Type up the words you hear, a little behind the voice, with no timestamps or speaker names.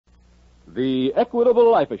The Equitable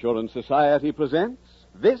Life Assurance Society presents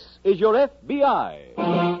This Is Your FBI.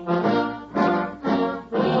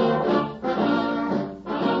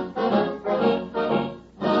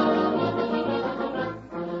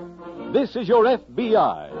 This is Your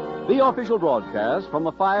FBI, the official broadcast from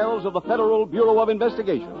the files of the Federal Bureau of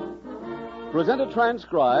Investigation. Presented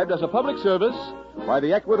transcribed as a public service by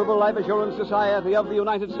the Equitable Life Assurance Society of the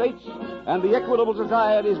United States and the Equitable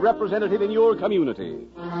Society's representative in your community.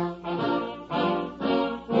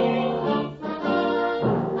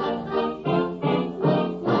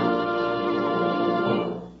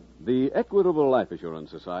 The Equitable Life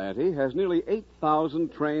Assurance Society has nearly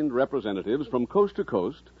 8,000 trained representatives from coast to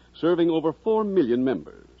coast, serving over 4 million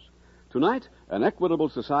members. Tonight, an Equitable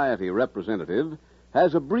Society representative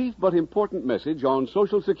has a brief but important message on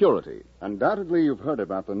Social Security. Undoubtedly, you've heard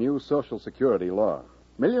about the new Social Security law.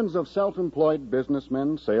 Millions of self-employed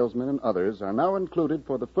businessmen, salesmen, and others are now included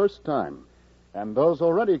for the first time, and those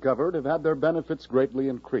already covered have had their benefits greatly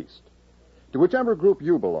increased. To whichever group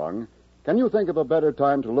you belong, can you think of a better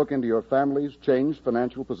time to look into your family's changed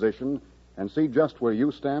financial position and see just where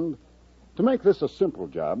you stand? To make this a simple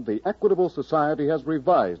job, the Equitable Society has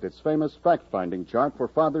revised its famous fact-finding chart for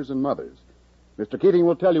fathers and mothers. Mr. Keating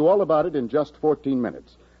will tell you all about it in just 14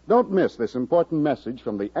 minutes. Don't miss this important message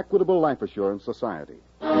from the Equitable Life Assurance Society.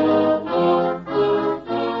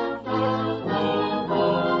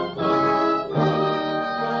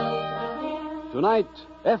 Tonight,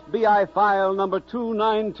 FBI file number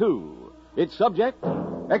 292. Its subject,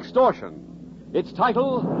 extortion. Its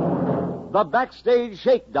title, The Backstage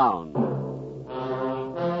Shakedown.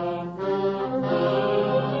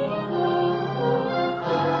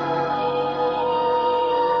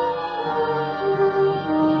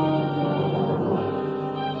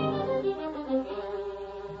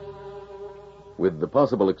 With the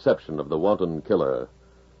possible exception of the wanton killer,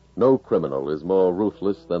 no criminal is more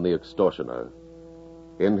ruthless than the extortioner.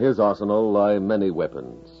 In his arsenal lie many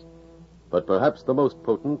weapons, but perhaps the most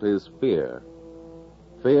potent is fear.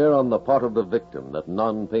 Fear on the part of the victim that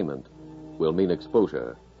non-payment will mean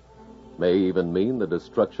exposure, may even mean the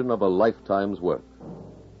destruction of a lifetime's work.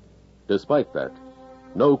 Despite that,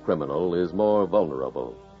 no criminal is more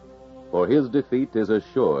vulnerable, for his defeat is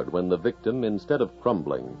assured when the victim, instead of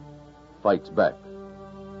crumbling, fights back.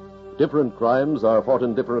 Different crimes are fought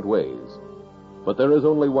in different ways, but there is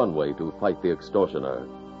only one way to fight the extortioner.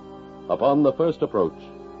 Upon the first approach,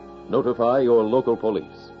 notify your local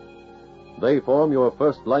police. They form your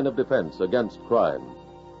first line of defense against crime.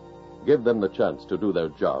 Give them the chance to do their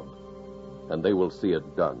job, and they will see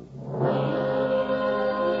it done.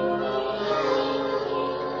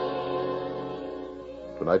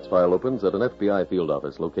 Tonight's file opens at an FBI field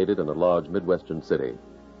office located in a large Midwestern city.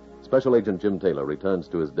 Special Agent Jim Taylor returns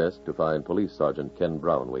to his desk to find Police Sergeant Ken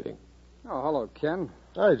Brown waiting. Oh, hello, Ken.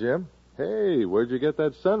 Hi, Jim. Hey, where'd you get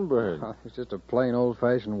that sunburn? Oh, it's just a plain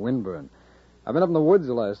old-fashioned windburn. I've been up in the woods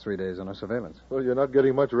the last 3 days on a surveillance. Well, you're not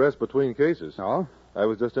getting much rest between cases. Oh? I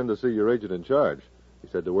was just in to see your agent in charge. He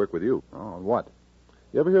said to work with you. Oh, what?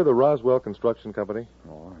 You ever hear of the Roswell Construction Company?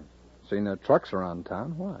 Oh, I've seen their trucks around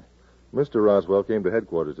town. Why? Mr. Roswell came to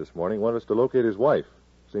headquarters this morning, wanted us to locate his wife.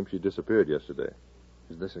 Seems she disappeared yesterday.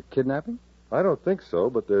 Is this a kidnapping? I don't think so,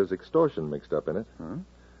 but there's extortion mixed up in it. Huh?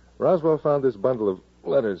 Roswell found this bundle of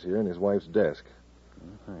letters here in his wife's desk.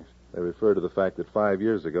 Oh, thanks. They refer to the fact that 5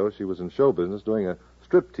 years ago she was in show business doing a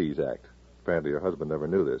striptease act. Apparently her husband never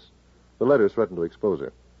knew this. The letters threatened to expose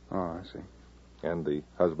her. Oh, I see. And the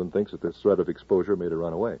husband thinks that this threat of exposure made her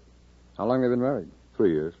run away. How long have they been married?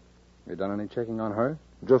 3 years. You done any checking on her?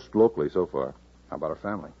 Just locally so far. How about her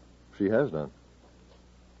family? She has done.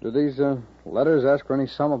 Do these letters ask for any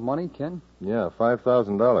sum of money, Ken? Yeah,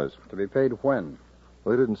 $5,000. To be paid when?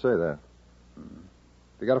 Well, they didn't say that.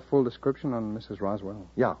 You got a full description on Mrs. Roswell?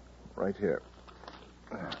 Yeah, right here.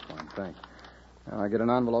 Fine, thanks. Now, I get an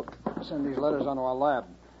envelope. Send these letters on to our lab.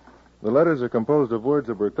 The letters are composed of words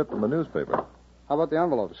that were clipped from a newspaper. How about the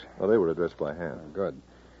envelopes? Well, they were addressed by hand. Oh, good.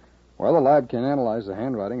 Well, the lab can analyze the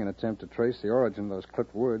handwriting and attempt to trace the origin of those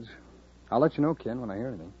clipped words. I'll let you know, Ken, when I hear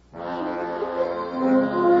anything.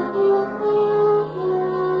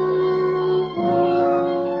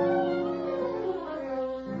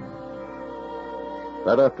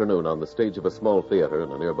 That afternoon, on the stage of a small theater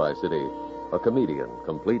in a nearby city, a comedian,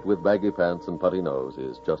 complete with baggy pants and putty nose,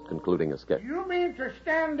 is just concluding a sketch. You mean to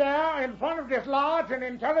stand there in front of this large and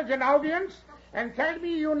intelligent audience and tell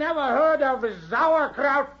me you never heard of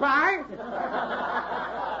sauerkraut pie?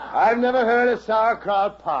 I've never heard of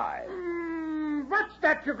sauerkraut pie. What's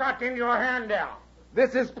that you got in your hand there?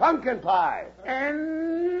 This is pumpkin pie.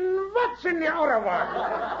 And what's in the other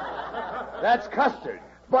one? That's custard.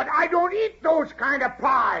 but I don't eat those kind of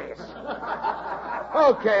pies.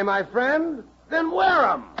 Okay, my friend. Then wear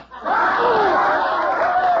 'em.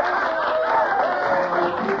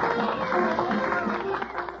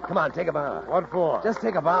 Come on, take a bow. What for? Just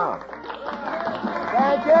take a bow.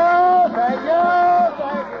 Thank you, thank you,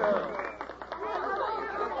 thank you.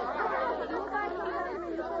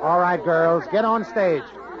 All right, girls, get on stage.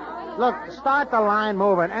 Look, start the line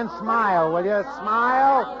moving and smile, will you?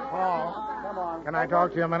 Smile. Paul, come on. Can I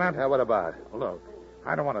talk to you a minute? What about? Look,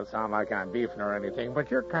 I don't want to sound like I'm beefing or anything, but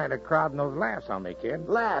you're kind of crowding those laughs on me, kid.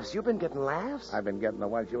 Laughs? You've been getting laughs? I've been getting the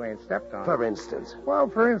ones you ain't stepped on. For instance? Well,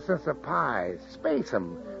 for instance, the pies. Space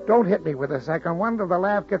 'em. Don't hit me with a second one till the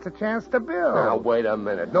laugh gets a chance to build. Now, wait a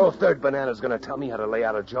minute. No third banana's going to tell me how to lay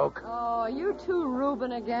out a joke. Oh, you too,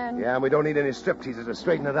 Reuben, again? Yeah, and we don't need any stripteasers to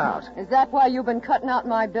straighten it out. Is that why you've been cutting out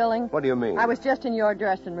my billing? What do you mean? I was just in your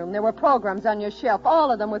dressing room. There were programs on your shelf,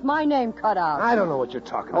 all of them with my name cut out. I don't know what you're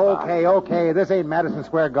talking about. Okay. This ain't Madison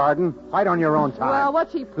Square Garden. Fight on your own time. Well,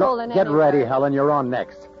 what's he pulling Look, get anyway? ready, Helen. You're on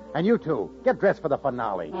next. And you two, get dressed for the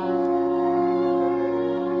finale.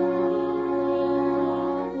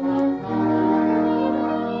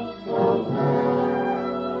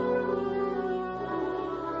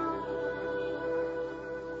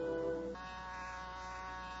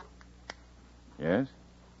 Yes?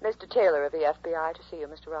 Mr. Taylor of the FBI to see you,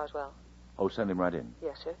 Mr. Roswell. Oh, send him right in.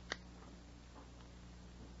 Yes, sir.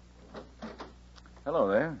 Hello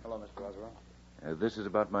there. Hello, Mr. Roswell. This is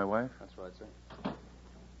about my wife? That's right, sir.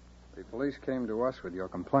 The police came to us with your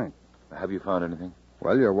complaint. Have you found anything?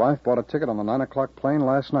 Well, your wife bought a ticket on the 9 o'clock plane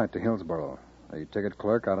last night to Hillsboro. The ticket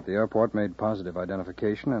clerk out at the airport made positive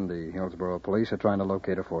identification, and the Hillsboro police are trying to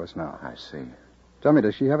locate her for us now. I see. Tell me,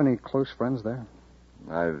 does she have any close friends there?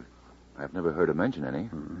 I've never heard her mention any.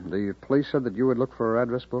 The police said that you would look for her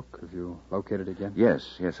address book. Have you located it yet?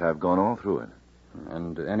 Yes, I've gone all through it.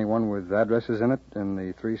 And anyone with addresses in it in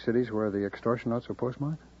the 3 cities where the extortion notes were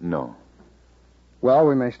postmarked? No. Well,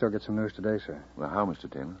 we may still get some news today, sir. Well, how,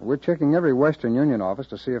 Mr. Taylor? We're checking every Western Union office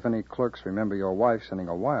to see if any clerks remember your wife sending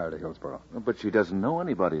a wire to Hillsboro. But she doesn't know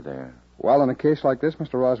anybody there. Well, in a case like this,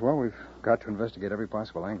 Mr. Roswell, we've got to investigate every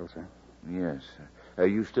possible angle, sir. Yes.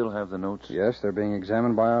 You still have the notes? Yes, they're being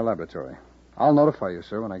examined by our laboratory. I'll notify you,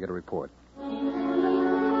 sir, when I get a report.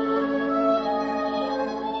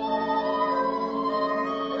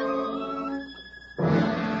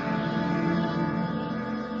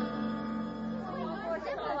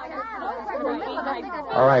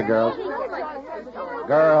 All right, girls.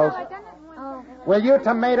 Girls. Will you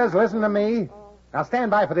tomatoes listen to me? Now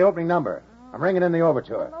stand by for the opening number. I'm ringing in the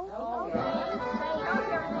overture.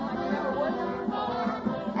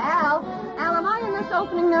 Al, am I in this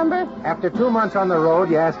opening number? After 2 months on the road,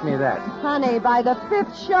 you ask me that. Honey, by the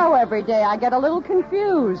 5th show every day, I get a little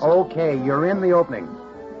confused. Okay, you're in the opening.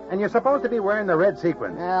 And you're supposed to be wearing the red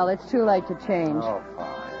sequins. Well, it's too late to change. Oh,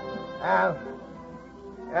 fine.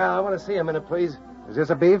 Al, I want to see a minute, please. Is this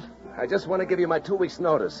a beef? I just want to give you my 2 weeks'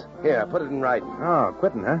 notice. Here, put it in writing. Oh,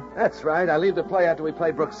 quitting, huh? That's right. I leave the play after we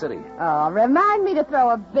play Brook City. Oh, remind me to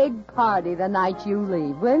throw a big party the night you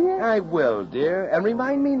leave, will you? I will, dear. And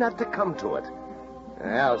remind me not to come to it.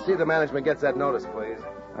 Al, see the management gets that notice, please.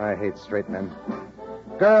 I hate straight men.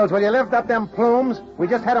 Girls, will you lift up them plumes? We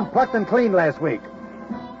just had them plucked and cleaned last week.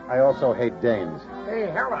 I also hate dames. Hey,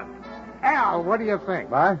 Helen. Al, what do you think?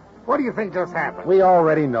 What? What do you think just happened? We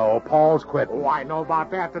already know. Paul's quit. Oh, I know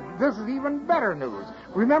about that. This is even better news.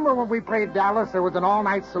 Remember when we played Dallas, there was an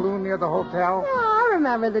all-night saloon near the hotel? Oh, I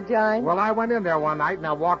remember the joint. Well, I went in there one night, and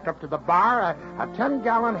I walked up to the bar. A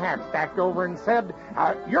 10-gallon hat stacked over and said,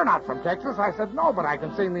 you're not from Texas. I said, no, but I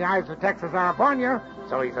can see in the eyes of Texas are upon you.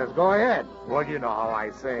 So he says, go ahead. Well, you know how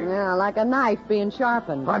I say. Yeah, like a knife being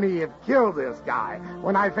sharpened. Honey, it killed this guy.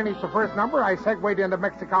 When I finished the first number, I segued into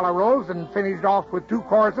Mexicala Rose and finished off with 2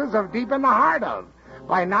 choruses of Deep in the Heart of.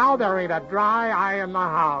 By now, there ain't a dry eye in the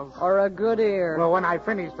house. Or a good ear. Well, when I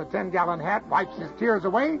finished, the 10-gallon hat wipes his tears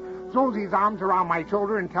away, throws his arms around my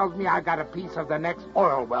shoulder, and tells me I got a piece of the next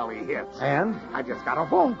oil well he hits. And? I just got a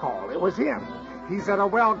phone call. It was him. He said a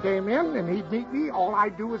well came in, and he'd meet me. All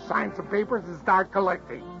I'd do is sign some papers and start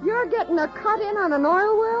collecting. You're getting a cut-in on an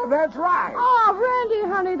oil well? That's right. Oh,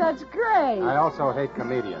 Randy, honey, that's great. I also hate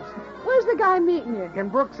comedians. Where's the guy meeting you? In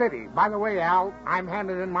Brook City. By the way, Al, I'm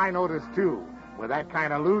handing in my notice, too. With that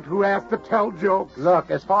kind of loot, who has to tell jokes?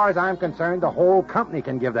 Look, as far as I'm concerned, the whole company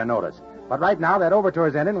can give their notice. But right now, that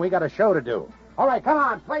overture's ending, we got a show to do. All right, come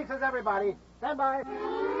on. Places, everybody. Stand by.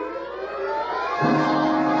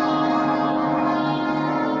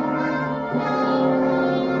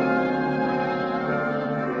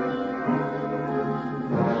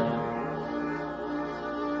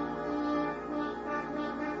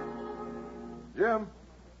 Jim,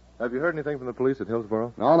 have you heard anything from the police at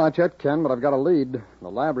Hillsborough? No, not yet, Ken, but I've got a lead. The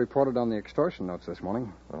lab reported on the extortion notes this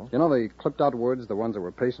morning. Oh? You know the clipped-out words, the ones that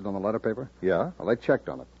were pasted on the letter paper? Yeah? Well, they checked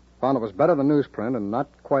on it. Found it was better than newsprint and not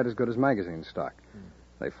quite as good as magazine stock.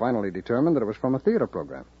 They finally determined that it was from a theater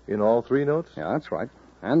program. In all 3 notes? Yeah, that's right.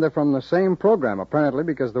 And they're from the same program, apparently,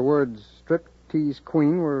 because the words striptease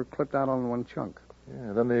queen were clipped out on one chunk.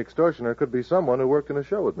 Yeah, then the extortioner could be someone who worked in a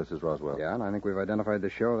show with Mrs. Roswell. Yeah, and I think we've identified the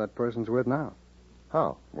show that person's with now.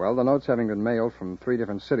 How? Well, the notes having been mailed from 3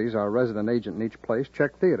 different cities, our resident agent in each place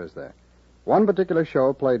checked theaters there. One particular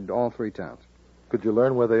show played all 3 towns. Could you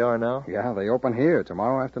learn where they are now? Yeah, they open here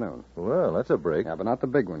tomorrow afternoon. Well, that's a break. Yeah, but not the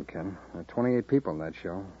big one, Ken. There are 28 people in that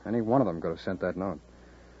show. Any one of them could have sent that note.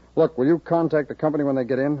 Look, will you contact the company when they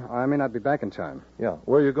get in? I may not be back in time. Yeah.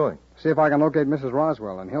 Where are you going? See if I can locate Mrs.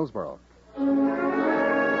 Roswell in Hillsborough.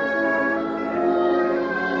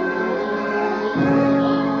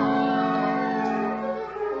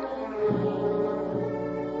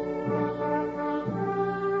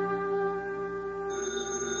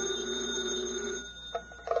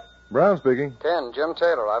 Brown speaking. Ken, Jim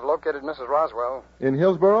Taylor. I've located Mrs. Roswell. In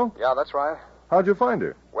Hillsborough? Yeah, that's right. How'd you find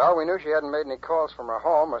her? Well, we knew she hadn't made any calls from her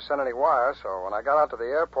home or sent any wires, so when I got out to the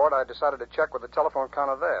airport, I decided to check with the telephone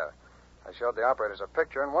counter there. I showed the operators a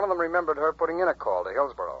picture, and one of them remembered her putting in a call to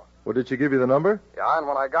Hillsborough. Well, did she give you the number? Yeah, and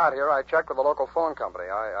when I got here, I checked with the local phone company.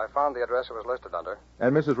 I found the address it was listed under.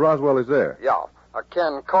 And Mrs. Roswell is there? Yeah.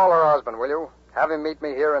 Ken, call her husband, will you? Have him meet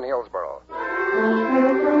me here in Hillsborough.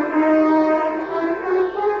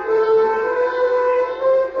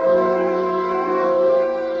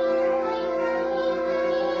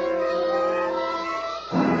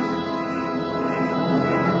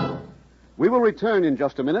 We will return in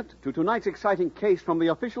just a minute to tonight's exciting case from the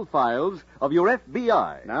official files of your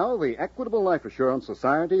FBI. Now, the Equitable Life Assurance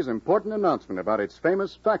Society's important announcement about its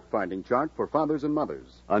famous fact-finding chart for fathers and mothers.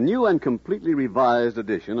 A new and completely revised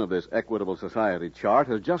edition of this Equitable Society chart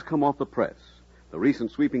has just come off the press. The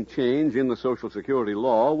recent sweeping change in the Social Security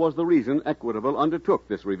law was the reason Equitable undertook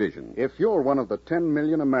this revision. If you're one of the 10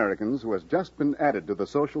 million Americans who has just been added to the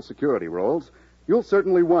Social Security rolls, you'll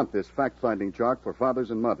certainly want this fact-finding chart for fathers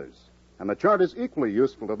and mothers. And the chart is equally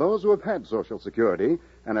useful to those who have had Social Security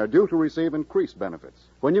and are due to receive increased benefits.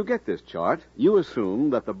 When you get this chart, you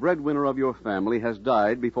assume that the breadwinner of your family has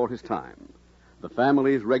died before his time. The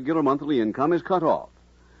family's regular monthly income is cut off.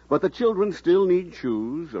 But the children still need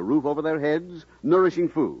shoes, a roof over their heads, nourishing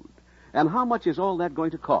food. And how much is all that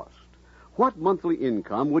going to cost? What monthly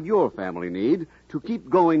income would your family need to keep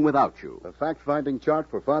going without you? The fact-finding chart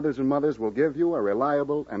for fathers and mothers will give you a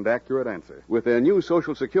reliable and accurate answer. With their new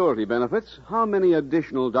Social Security benefits, how many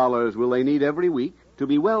additional dollars will they need every week to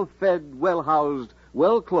be well-fed, well-housed,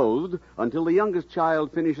 well-clothed until the youngest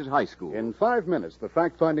child finishes high school? In 5 minutes, the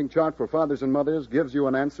fact-finding chart for fathers and mothers gives you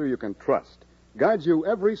an answer you can trust. Guides you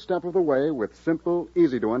every step of the way with simple,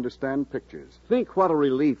 easy-to-understand pictures. Think what a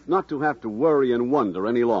relief not to have to worry and wonder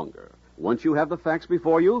any longer. Once you have the facts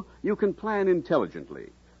before you, you can plan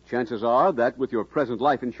intelligently. Chances are that with your present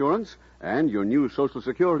life insurance and your new Social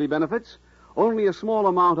Security benefits, only a small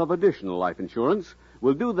amount of additional life insurance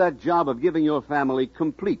will do that job of giving your family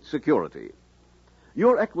complete security.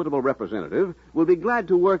 Your Equitable representative will be glad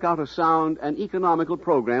to work out a sound and economical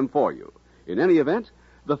program for you. In any event,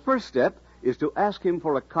 the first step is to ask him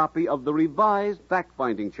for a copy of the revised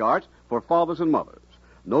fact-finding chart for fathers and mothers.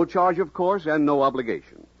 No charge, of course, and no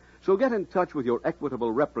obligation. So get in touch with your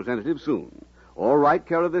Equitable representative soon. Or write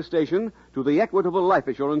care of this station to the Equitable Life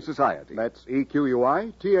Assurance Society. That's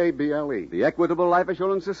EQUITABLE. The Equitable Life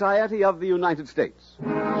Assurance Society of the United States.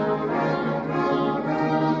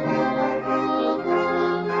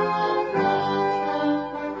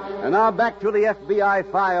 And now back to the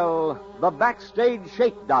FBI file, the Backstage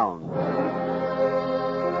Shakedown.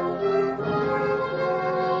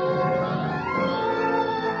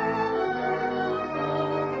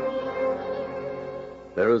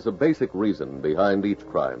 There is a basic reason behind each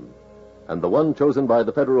crime, and the one chosen by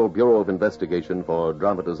the Federal Bureau of Investigation for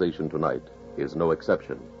dramatization tonight is no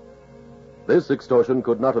exception. This extortion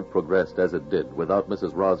could not have progressed as it did without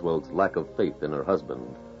Mrs. Roswell's lack of faith in her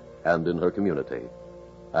husband and in her community,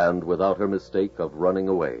 and without her mistake of running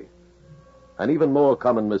away. An even more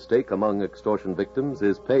common mistake among extortion victims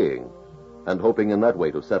is paying and hoping in that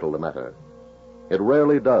way to settle the matter. It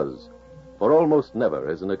rarely does, for almost never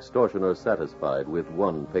is an extortioner satisfied with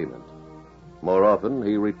one payment. More often,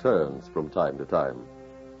 he returns from time to time,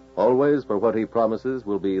 always for what he promises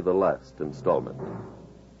will be the last installment.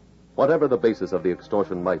 Whatever the basis of the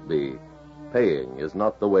extortion might be, paying is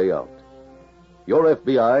not the way out. Your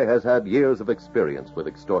FBI has had years of experience with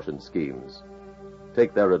extortion schemes.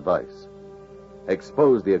 Take their advice.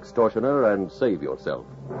 Expose the extortioner and save yourself.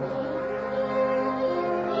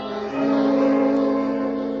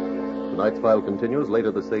 Tonight's file continues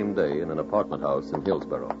later the same day in an apartment house in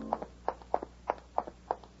Hillsborough.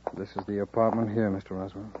 This is the apartment here, Mr.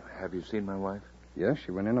 Roswell. Have you seen my wife? Yes,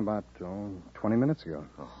 she went in about 20 minutes ago.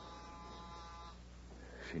 Oh.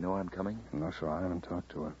 She know I'm coming? No, sir, I haven't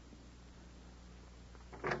talked to her.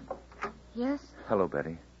 Yes? Hello,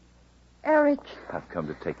 Betty. Eric. I've come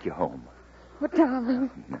to take you home. Oh,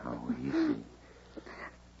 darling. Now, easy.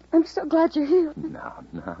 I'm so glad you're here.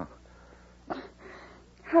 Now.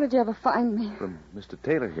 How did you ever find me? From Mr.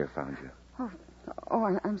 Taylor here found you.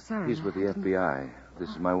 I'm sorry. He's with the FBI. This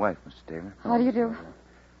is my wife, Mr. Taylor. How do you do?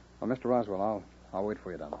 Well, Mr. Roswell, I'll wait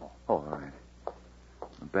for you down the hall. Oh, all right.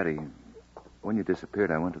 Betty, when you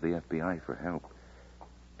disappeared, I went to the FBI for help.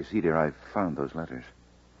 You see, dear, I found those letters.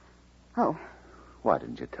 Oh. Why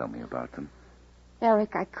didn't you tell me about them?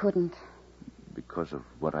 Eric, I couldn't. Because of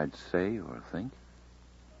what I'd say or think?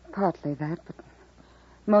 Partly that, but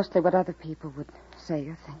mostly what other people would say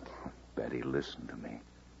or think. Betty, listen to me.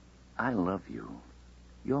 I love you.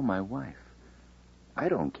 You're my wife. I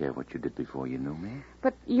don't care what you did before you knew me.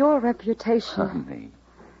 But your reputation... Honey,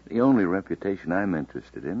 the only reputation I'm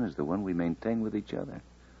interested in is the one we maintain with each other.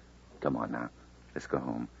 Come on now. Let's go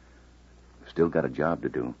home. We've still got a job to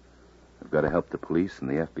do. I've got to help the police and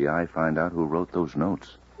the FBI find out who wrote those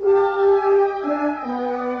notes.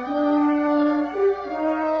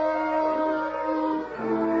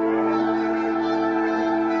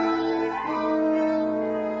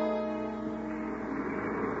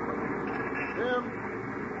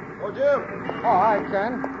 Jim. Oh, hi,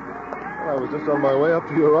 Ken. Well, I was just on my way up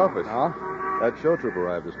to your office. Oh? That show troop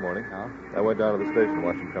arrived this morning. Oh? I went down to the station and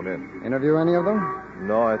watched them come in. Interview any of them?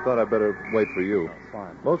 No, I thought I'd better wait for you.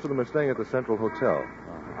 Fine. Most of them are staying at the Central Hotel.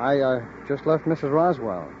 I just left Mrs.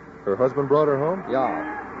 Roswell. Her husband brought her home?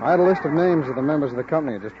 Yeah. I had a list of names of the members of the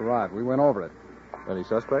company that just arrived. We went over it. Any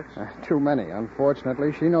suspects? Too many.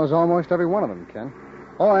 Unfortunately, she knows almost every one of them, Ken.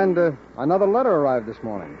 Oh, and another letter arrived this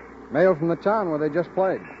morning. Mail from the town where they just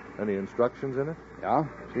played. Any instructions in it? Yeah.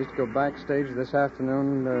 She's to go backstage this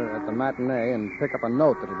afternoon at the matinee and pick up a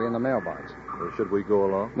note that'll be in the mailbox. Should we go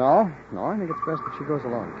along? No, I think it's best that she goes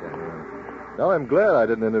alone, Ken. Now, I'm glad I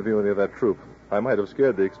didn't interview any of that troop. I might have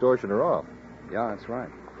scared the extortioner off. Yeah, that's right.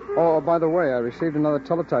 Oh, by the way, I received another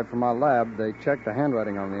teletype from our lab. They checked the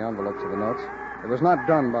handwriting on the envelopes of the notes. It was not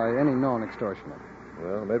done by any known extortioner.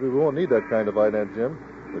 Well, maybe we won't need that kind of ident, Jim.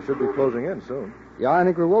 We should be closing in soon. Yeah, I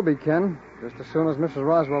think we will be, Ken. Just as soon as Mrs.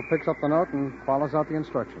 Roswell picks up the note and follows out the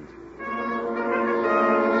instructions.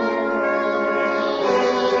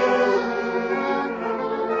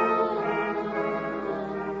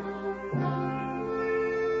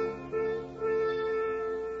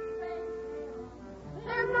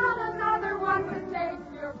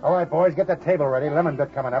 All right, boys, get the table ready. Lemon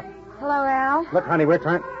bit coming up. Hello, Al. Look, honey, we're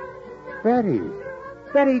trying...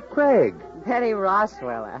 Betty Craig. Betty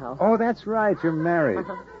Roswell, Al. Oh, that's right. You're married.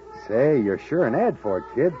 Say, you're sure an ad for it,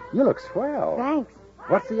 kid. You look swell. Thanks.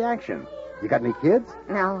 What's the action? You got any kids?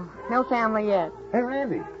 No family yet. Hey,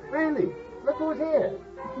 Randy, look who's here.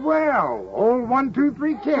 Well, old 1, 2,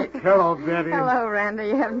 3 kick. Hello, Betty. Hello, Randy.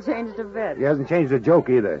 You haven't changed a bit. He hasn't changed the joke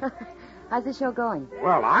either. How's the show going?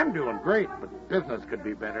 Well, I'm doing great, but business could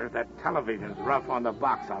be better. That television's rough on the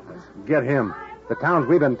box office. Get him. The towns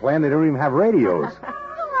we've been playing, they don't even have radios.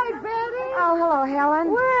 Hi, Betty. Oh, hello,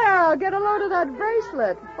 Helen. Well, get a load of that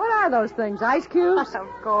bracelet. What are those things, ice cubes? Of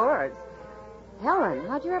course. Helen,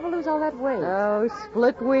 how'd you ever lose all that weight? Oh,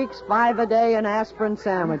 split weeks, 5 a day, and aspirin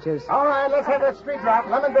sandwiches. All right, let's have that street drop.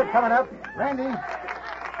 Lemon bit coming up. Randy.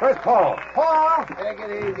 Where's Paul? Paul! Take it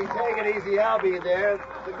easy. I'll be there.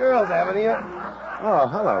 The girls haven't you? Oh,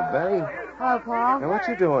 hello, Betty. Hello, Paul. Now, what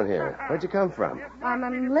you doing here? Where'd you come from? I'm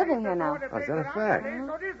living here now. Oh, is that a fact?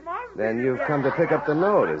 Then you've come to pick up the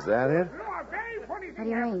note, is that it? What do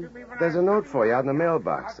you mean? There's a note for you out in the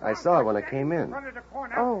mailbox. I saw it when I came in.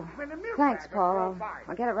 Oh, thanks, Paul.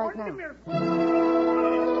 I'll get it right now.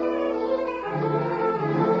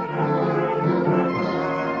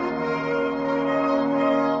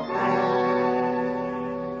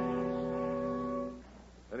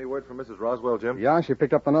 Any word from Mrs. Roswell, Jim? Yeah, she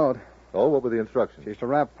picked up the note. Oh, what were the instructions? She's to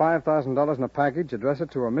wrap $5,000 in a package, address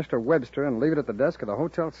it to a Mr. Webster, and leave it at the desk of the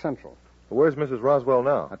Hotel Central. Where's Mrs. Roswell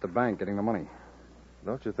now? At the bank, getting the money.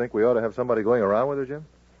 Don't you think we ought to have somebody going around with her, Jim?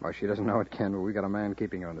 Well, she doesn't know it, Ken, but we got a man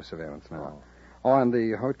keeping her under surveillance now. Oh, and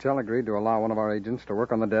the hotel agreed to allow one of our agents to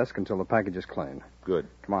work on the desk until the package is claimed. Good.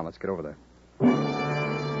 Come on, let's get over there.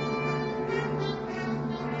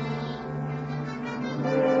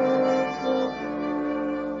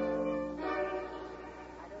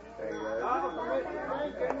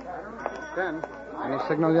 Ken, any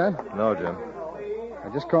signal yet? No, Jim. I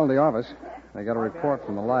just called the office. They got a report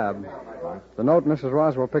from the lab. The note Mrs.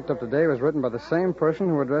 Roswell picked up today was written by the same person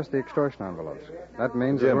who addressed the extortion envelopes. That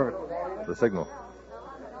means that Jim, we're... the signal.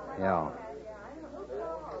 Yeah.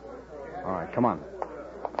 All right, come on.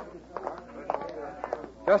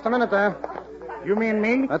 Just a minute there. You mean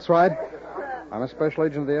me? That's right. I'm a special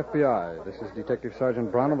agent of the FBI. This is Detective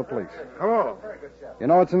Sergeant Brown of the police. Hello. You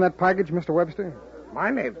know what's in that package, Mr. Webster? My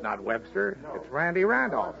name's not Webster. It's Randy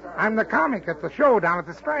Randolph. I'm the comic at the show down at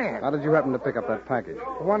the Strand. How did you happen to pick up that package?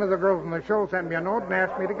 One of the girls from the show sent me a note and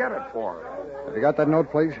asked me to get it for her. Have you got that note,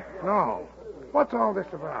 please? No. What's all this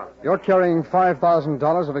about? You're carrying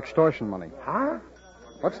 $5,000 of extortion money. Huh?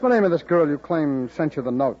 What's the name of this girl you claim sent you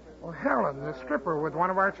the note? Well, Helen, the stripper with one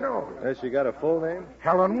of our shows. Has she got a full name?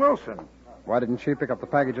 Helen Wilson. Why didn't she pick up the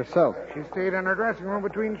package herself? She stayed in her dressing room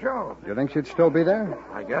between shows. Do you think she'd still be there?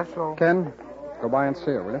 I guess so. Ken, go by and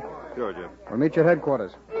see her, will you? Sure, Jim. We'll meet you at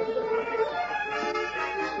headquarters.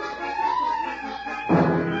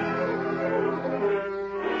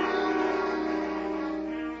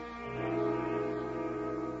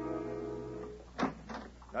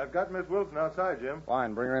 I've got Miss Wilson outside, Jim.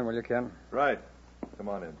 Fine, bring her in, will you, Ken? Right. Come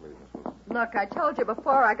on in, please, Miss Wilson. Look, I told you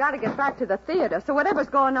before, I got to get back to the theater, so whatever's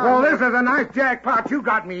going on... Well, this is a nice jackpot you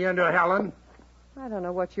got me into, Helen. I don't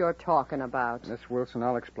know what you're talking about. Miss Wilson,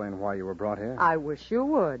 I'll explain why you were brought here. I wish you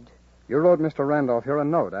would. You wrote Mr. Randolph here a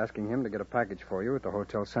note asking him to get a package for you at the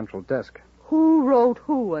Hotel Central desk. Who wrote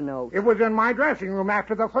who a note? It was in my dressing room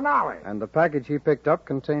after the finale. And the package he picked up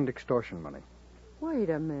contained extortion money. Wait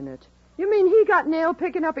a minute. You mean he got nailed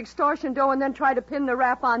picking up extortion dough and then tried to pin the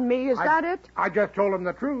rap on me? Is that it? I just told him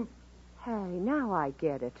the truth. Hey, now I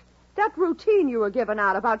get it. That routine you were giving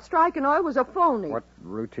out about striking oil was a phony. What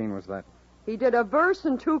routine was that? He did a verse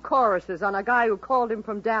and 2 choruses on a guy who called him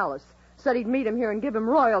from Dallas. Said he'd meet him here and give him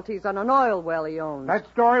royalties on an oil well he owns. That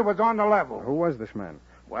story was on the level. Who was this man?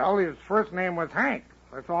 Well, his first name was Hank.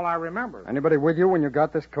 That's all I remember. Anybody with you when you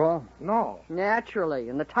got this call? No. Naturally.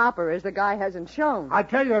 And the topper is the guy hasn't shown. I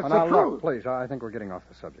tell you, it's now, the truth. Look, please, I think we're getting off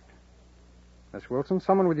the subject. Miss Wilson,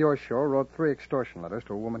 someone with your show wrote 3 extortion letters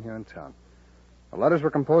to a woman here in town. The letters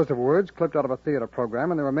were composed of words clipped out of a theater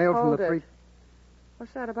program, and they were mailed Hold from the it.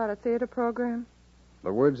 What's that about a theater program?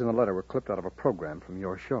 The words in the letter were clipped out of a program from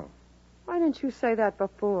your show. Why didn't you say that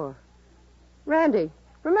before? Randy,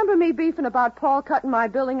 remember me beefing about Paul cutting my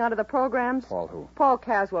billing out of the programs? Paul who? Paul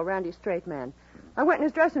Caswell, Randy's straight man. I went in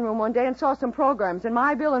his dressing room one day and saw some programs, and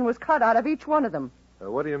my billing was cut out of each one of them.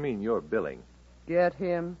 What do you mean, you're billing? Get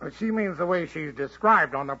him. She means the way she's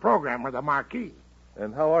described on the program with the marquee.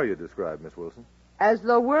 And how are you described, Miss Wilson? As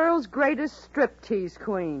the world's greatest striptease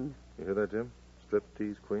queen. You hear that, Jim?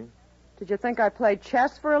 Striptease queen? Did you think I played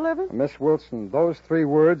chess for a living? Miss Wilson, those 3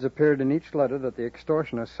 words appeared in each letter that the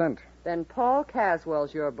extortioner sent. Then Paul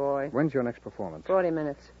Caswell's your boy. When's your next performance? 40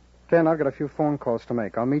 minutes. Ken, I've got a few phone calls to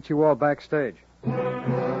make. I'll meet you all backstage.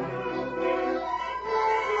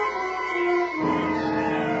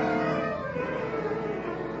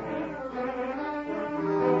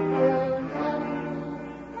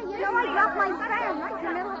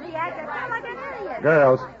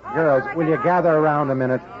 Girls, will you gather around a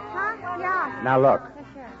minute? Huh? Yeah. Now, look.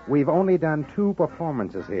 Sure. We've only done 2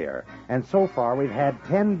 performances here, and so far we've had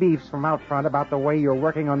 10 beefs from out front about the way you're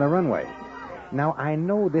working on the runway. Now, I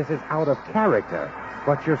know this is out of character,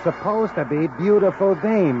 but you're supposed to be beautiful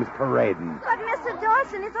dames parading. But, Mr.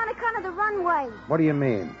 Dawson, it's on account of the runway. What do you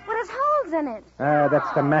mean? Well, there's holes in it.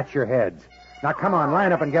 That's to match your heads. Now, come on,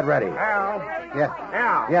 line up and get ready. Al. Yeah.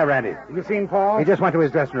 Al. Yeah, Randy. You seen Paul? He just went to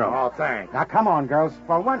his dressing room. Oh, thanks. Now, come on, girls.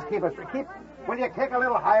 For once, will you kick a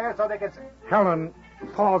little higher so they can... Helen,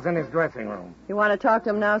 Paul's in his dressing room. You want to talk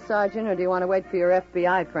to him now, Sergeant, or do you want to wait for your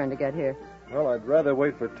FBI friend to get here? Well, I'd rather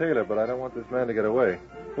wait for Taylor, but I don't want this man to get away.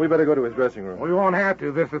 We better go to his dressing room. We won't have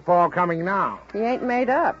to. This is Paul coming now. He ain't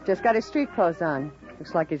made up. Just got his street clothes on.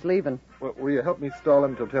 Looks like he's leaving. Well, will you help me stall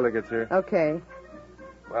him till Taylor gets here? Okay.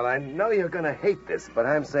 Well, I know you're going to hate this, but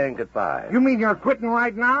I'm saying goodbye. You mean you're quitting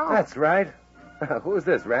right now? That's right. Who's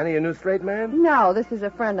this, Randy, your new straight man? No, this is a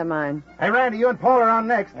friend of mine. Hey, Randy, you and Paul are on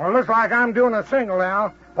next. Well, looks like I'm doing a single,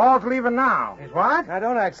 Al. Paul's leaving now. He's what? Now,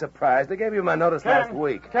 don't act surprised. I gave you my notice last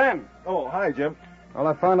week. Ken! Oh, hi, Jim. Well,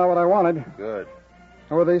 I found out what I wanted. Good.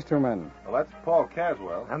 Who are these 2 men? Well, that's Paul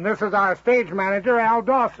Caswell. And this is our stage manager, Al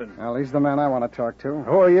Dawson. Well, he's the man I want to talk to.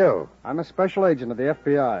 Who are you? I'm a special agent of the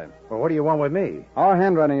FBI. Well, what do you want with me? Our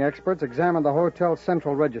handwriting experts examined the Hotel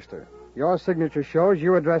Central register. Your signature shows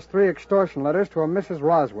you addressed 3 extortion letters to a Mrs.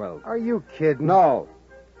 Roswell. Are you kidding? No.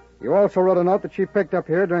 You also wrote a note that she picked up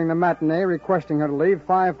here during the matinee requesting her to leave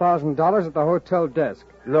 $5,000 at the hotel desk.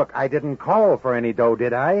 Look, I didn't call for any dough,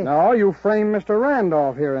 did I? No, you framed Mr.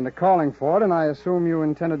 Randolph here into calling for it, and I assume you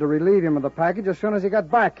intended to relieve him of the package as soon as he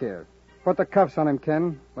got back here. Put the cuffs on him,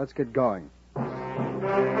 Ken. Let's get going.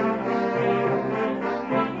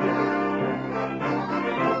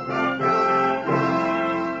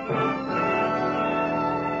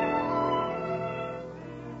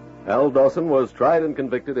 Al Dawson was tried and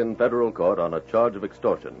convicted in federal court on a charge of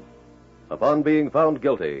extortion. Upon being found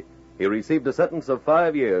guilty, he received a sentence of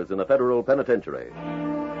 5 years in a federal penitentiary.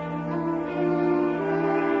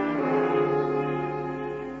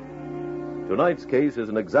 Tonight's case is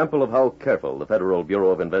an example of how careful the Federal Bureau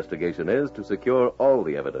of Investigation is to secure all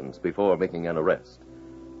the evidence before making an arrest.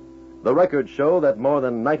 The records show that more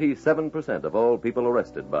than 97% of all people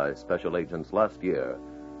arrested by special agents last year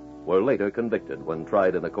were later convicted when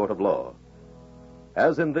tried in a court of law.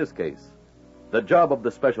 As in this case, the job of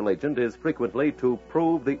the special agent is frequently to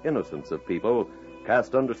prove the innocence of people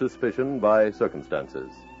cast under suspicion by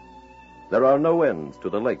circumstances. There are no ends to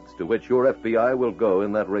the lengths to which your FBI will go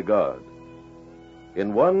in that regard.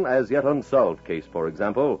 In one as yet unsolved case, for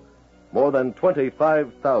example, more than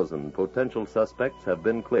 25,000 potential suspects have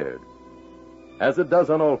been cleared. As it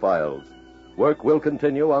does on all files, work will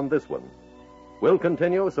continue on this one. Will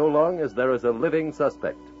continue so long as there is a living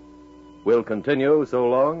suspect. Will continue so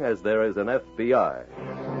long as there is an FBI.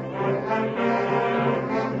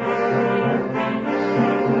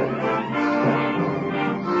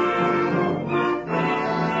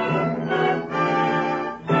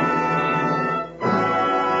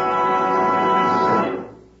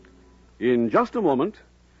 In just a moment,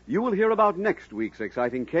 you will hear about next week's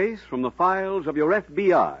exciting case from the files of your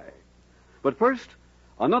FBI. But first,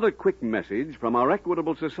 another quick message from our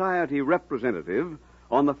Equitable Society representative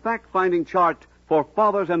on the fact-finding chart for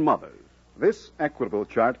fathers and mothers. This Equitable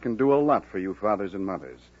chart can do a lot for you fathers and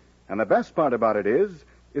mothers. And the best part about it is,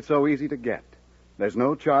 it's so easy to get. There's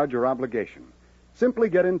no charge or obligation. Simply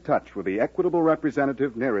get in touch with the Equitable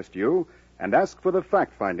representative nearest you and ask for the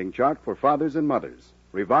fact-finding chart for fathers and mothers,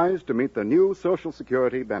 revised to meet the new Social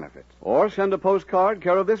Security benefits. Or send a postcard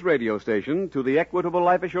care of this radio station to the Equitable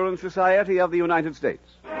Life Assurance Society of the United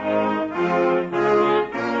States.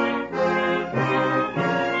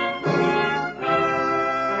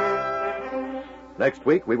 Next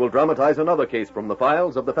week, we will dramatize another case from the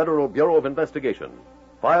files of the Federal Bureau of Investigation.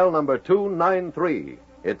 File number 293.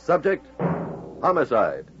 Its subject,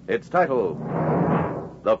 homicide. Its title,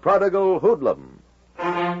 The Prodigal Hoodlum.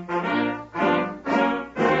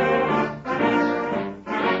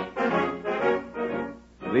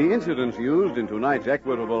 The incidents used in tonight's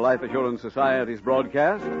Equitable Life Assurance Society's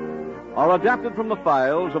broadcast are adapted from the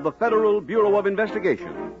files of the Federal Bureau of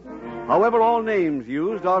Investigation. However, all names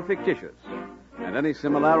used are fictitious, and any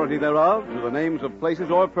similarity thereof to the names of places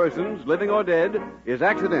or persons, living or dead, is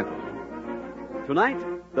accidental. Tonight,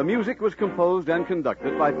 the music was composed and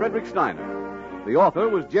conducted by Frederick Steiner. The author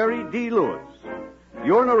was Jerry D. Lewis.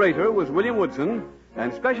 Your narrator was William Woodson,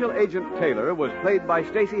 and Special Agent Taylor was played by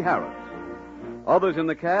Stacey Harris. Others in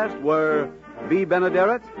the cast were B.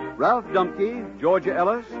 Benaderet, Ralph Dumpke, Georgia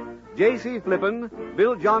Ellis, J.C. Flippen,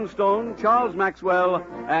 Bill Johnstone, Charles Maxwell,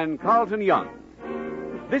 and Carlton Young.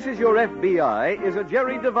 This Is Your FBI is a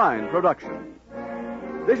Jerry Devine production.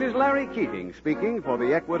 This is Larry Keating speaking for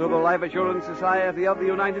the Equitable Life Assurance Society of the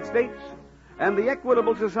United States and the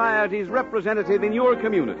Equitable Society's representative in your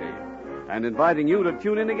community, and inviting you to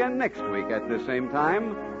tune in again next week at this same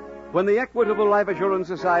time when the Equitable Life Assurance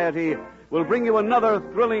Society will bring you another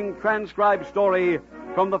thrilling transcribed story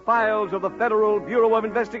from the files of the Federal Bureau of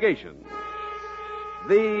Investigation.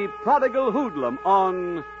 The Prodigal Hoodlum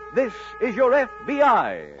on This Is Your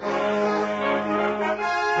FBI.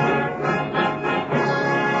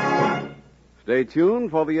 Stay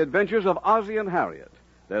tuned for the adventures of Ozzie and Harriet.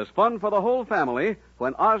 There's fun for the whole family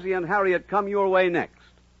when Ozzie and Harriet come your way next.